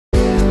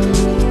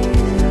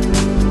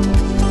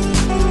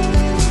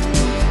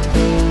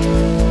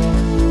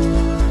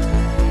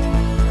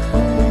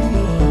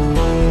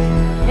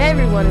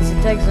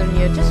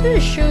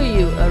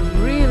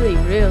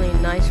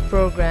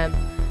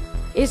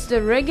It's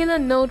the regular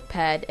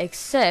notepad,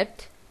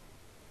 except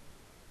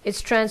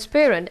it's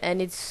transparent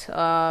and it's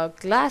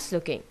glass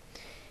looking.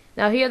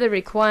 Now here are the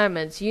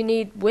requirements. You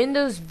need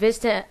Windows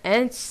Vista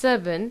and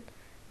 7,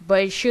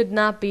 but it should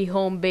not be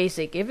Home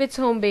Basic. If it's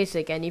Home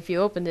Basic and if you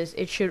open this,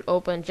 it should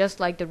open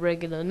just like the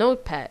regular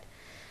notepad.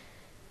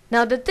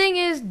 Now the thing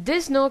is,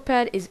 this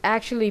notepad is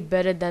actually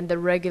better than the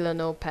regular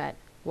notepad.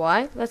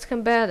 Why? Let's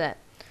compare that.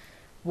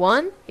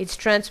 One, it's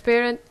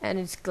transparent and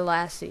it's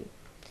glassy.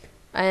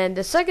 And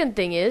the second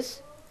thing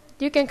is,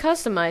 you can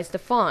customize the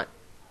font.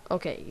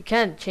 Okay, you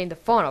can change the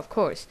font, of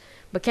course,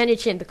 but can you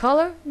change the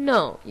color?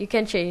 No, you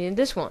can change it in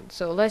this one.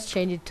 So let's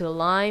change it to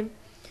lime,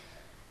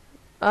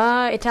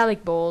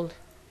 italic bold,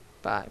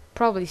 but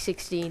probably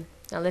 16.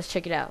 Now let's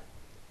check it out.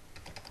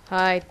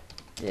 Hi,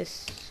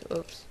 this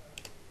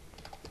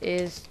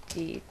is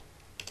the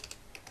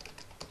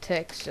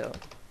text. So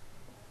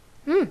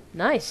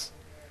nice.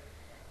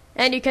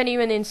 And you can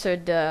even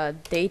insert the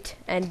date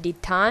and the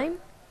time.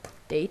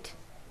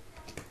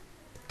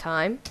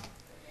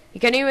 You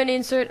can even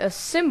insert a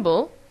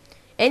symbol,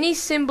 any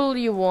symbol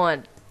you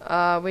want,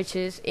 which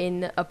is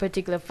in a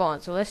particular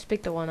font. So let's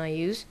pick the one I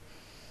use.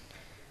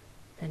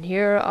 And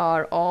here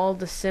are all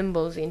the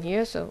symbols in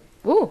here. So,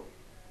 ooh,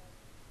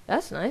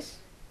 that's nice.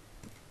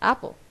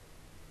 Apple.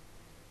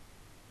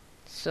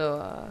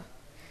 So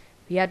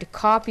we had to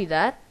copy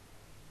that.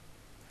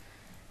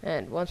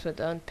 And once we're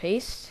done,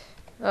 paste.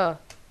 Oh,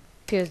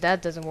 appears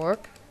that doesn't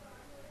work.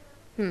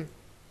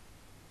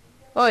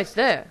 Oh, it's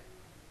there.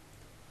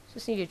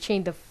 Just need to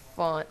change the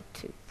font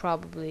to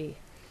probably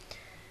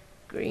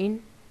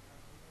green.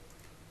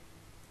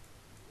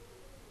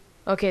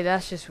 Okay,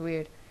 that's just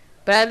weird.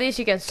 But at least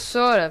you can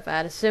sort of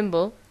add a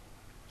symbol.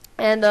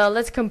 And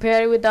let's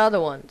compare it with the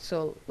other one.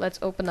 So let's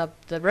open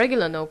up the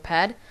regular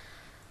notepad.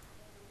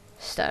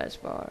 Status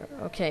bar.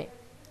 Okay.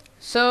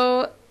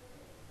 So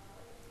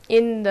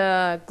in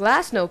the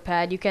glass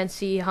notepad, you can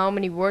see how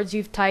many words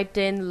you've typed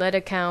in,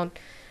 letter count,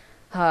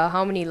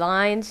 how many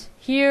lines.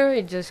 Here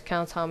it just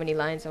counts how many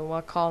lines and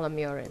what column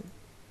you're in.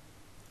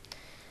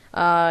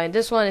 And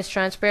this one is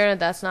transparent.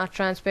 That's not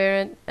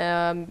transparent.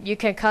 You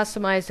can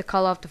customize the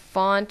color of the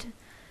font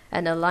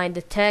and align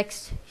the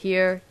text.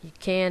 Here you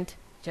can't.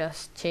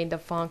 Just change the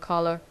font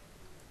color.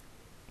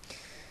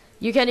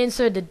 You can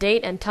insert the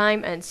date and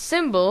time and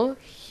symbol.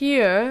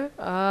 Here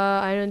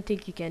I don't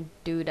think you can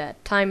do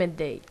that. Time and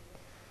date.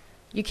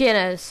 You can't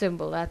add a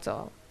symbol, that's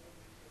all.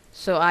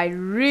 So I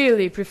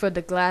really prefer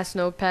the glass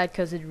notepad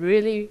because it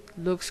really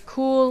looks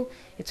cool.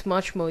 It's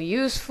much more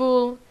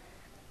useful.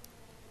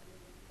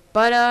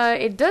 But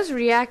it does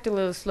react a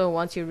little slow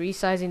once you're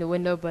resizing the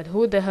window, but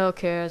who the hell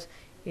cares?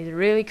 It's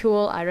really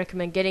cool. I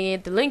recommend getting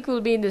it. The link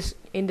will be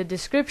in the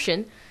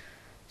description.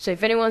 So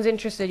if anyone's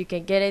interested, you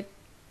can get it.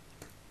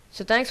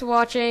 So thanks for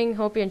watching.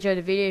 Hope you enjoyed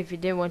the video. If you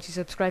did, why don't you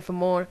subscribe for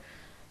more.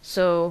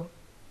 So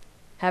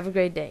have a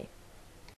great day.